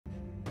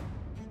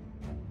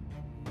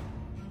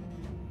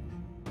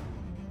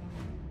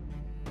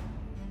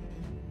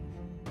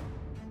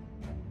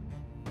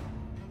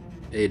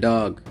Hey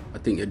dog, I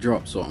think you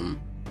dropped something.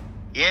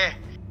 Yeah.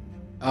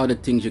 All the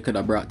things you could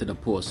have brought to the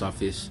post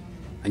office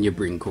and you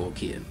bring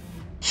cocaine.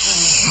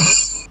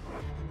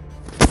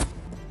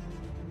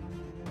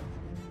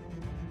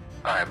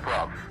 Alright,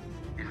 bruv.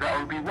 Is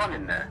that Obi Wan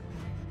in there?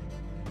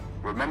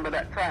 Remember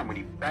that time when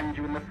he banged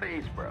you in the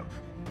face, bruv?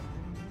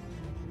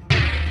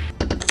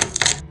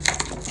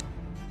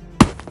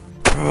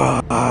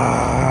 I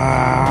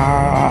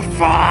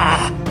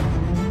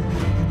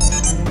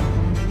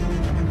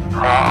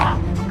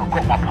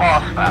forgot my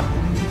pass, fam.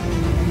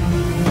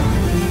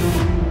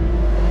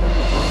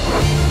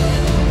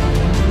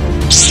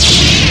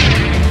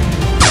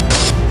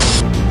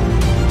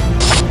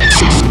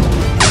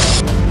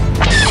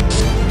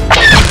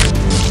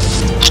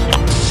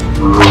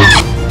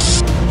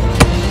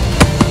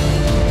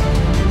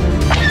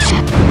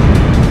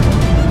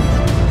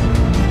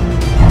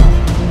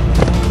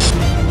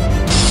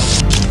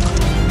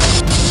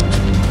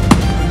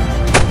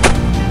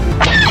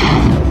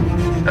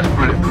 That's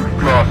bulletproof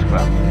glass,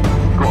 fam.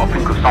 Gotta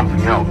think of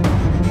something else.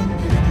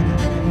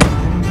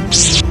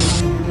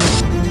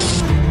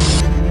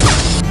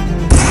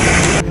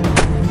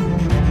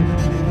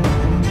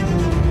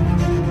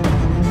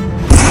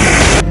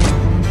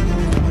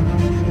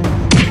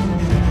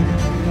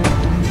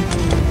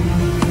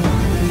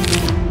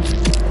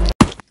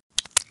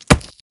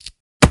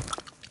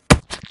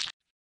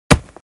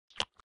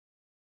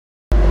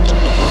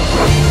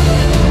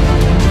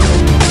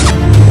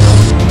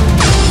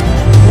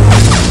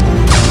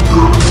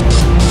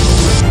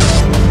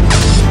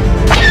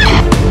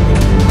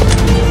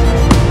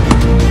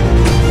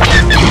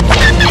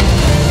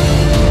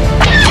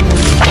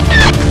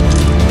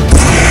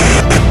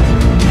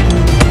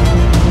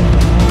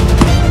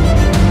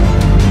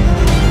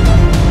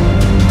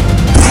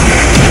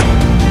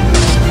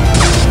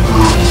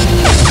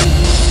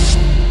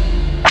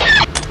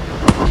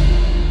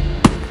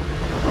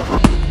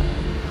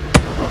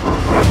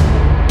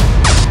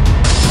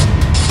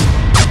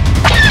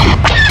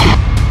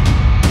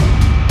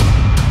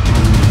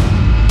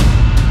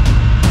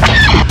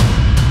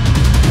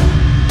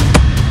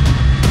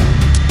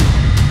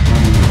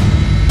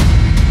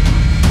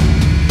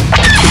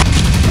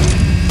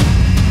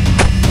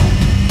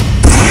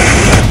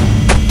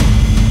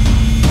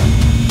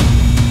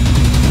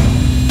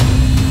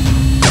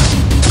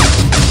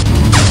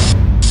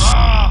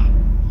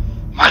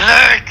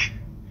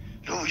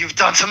 You've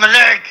done to my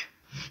leg.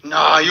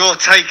 Nah, you're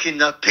taking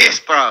the piss,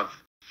 bruv.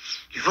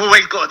 You've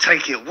always got to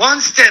take it one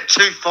step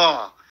too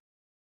far.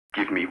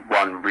 Give me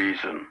one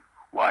reason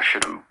why I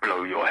shouldn't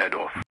blow your head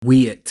off.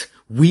 Wait.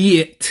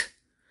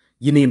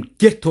 You named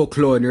Ghetto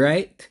Clone,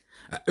 right?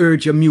 I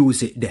heard your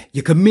music there.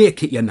 You can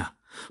make it, you know.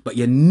 But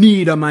you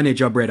need a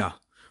manager, brother.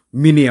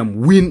 Me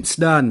name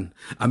Winston.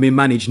 And me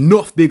manage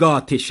enough big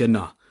artists, you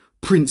know.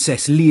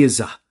 Princess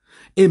Laser,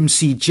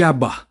 MC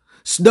Jabba,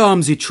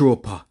 Stormzy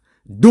Trooper.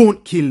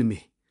 Don't kill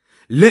me.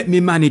 Let me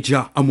manage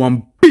you and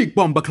one big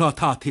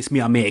bombaclot artist me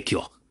I make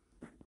you.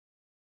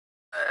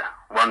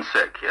 One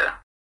sec, yeah?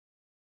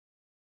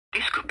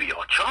 This could be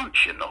our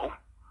chance, you know.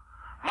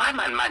 My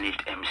man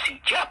managed MC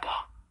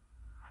Jabba.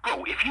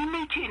 Bro, if you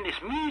make it in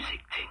this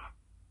music thing,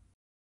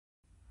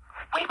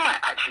 we might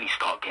actually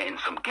start getting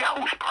some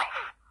girls, bruv.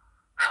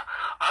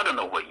 I don't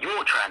know what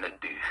you're trying to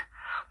do,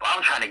 but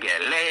I'm trying to get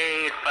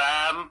laid,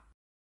 fam.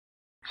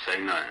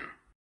 Say nothing.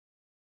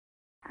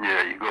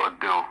 Yeah, you got a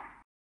deal.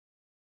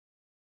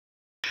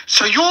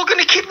 So you're going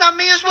to kidnap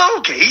me as well,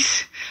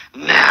 geese?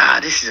 Nah,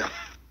 this is a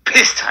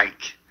piss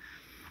take.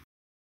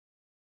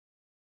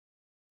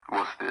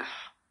 What's this?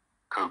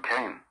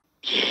 Cocaine?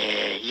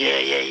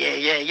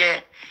 Yeah.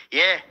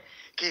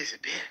 Give us a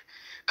bit.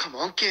 Come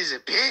on, give us a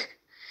bit.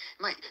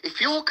 Mate, if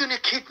you're going to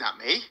kidnap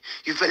me,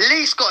 you've at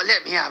least got to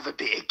let me have a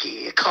bit of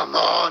gear. Come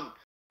on.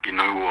 You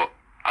know what?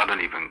 I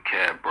don't even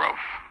care, bruv.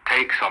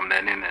 Take some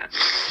then, innit?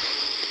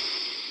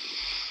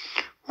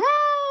 Woo!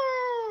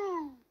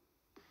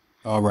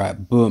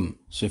 Alright, boom.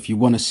 So if you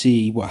want to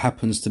see what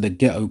happens to the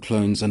Ghetto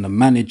Clones and the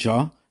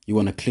manager, you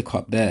want to click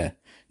up there.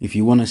 If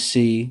you want to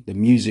see the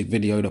music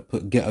video that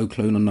put Ghetto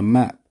Clone on the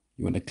map,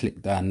 you want to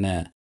click down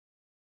there.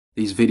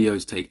 These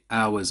videos take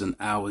hours and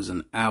hours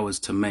and hours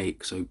to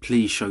make, so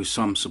please show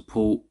some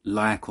support,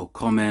 like or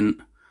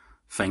comment.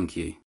 Thank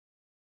you.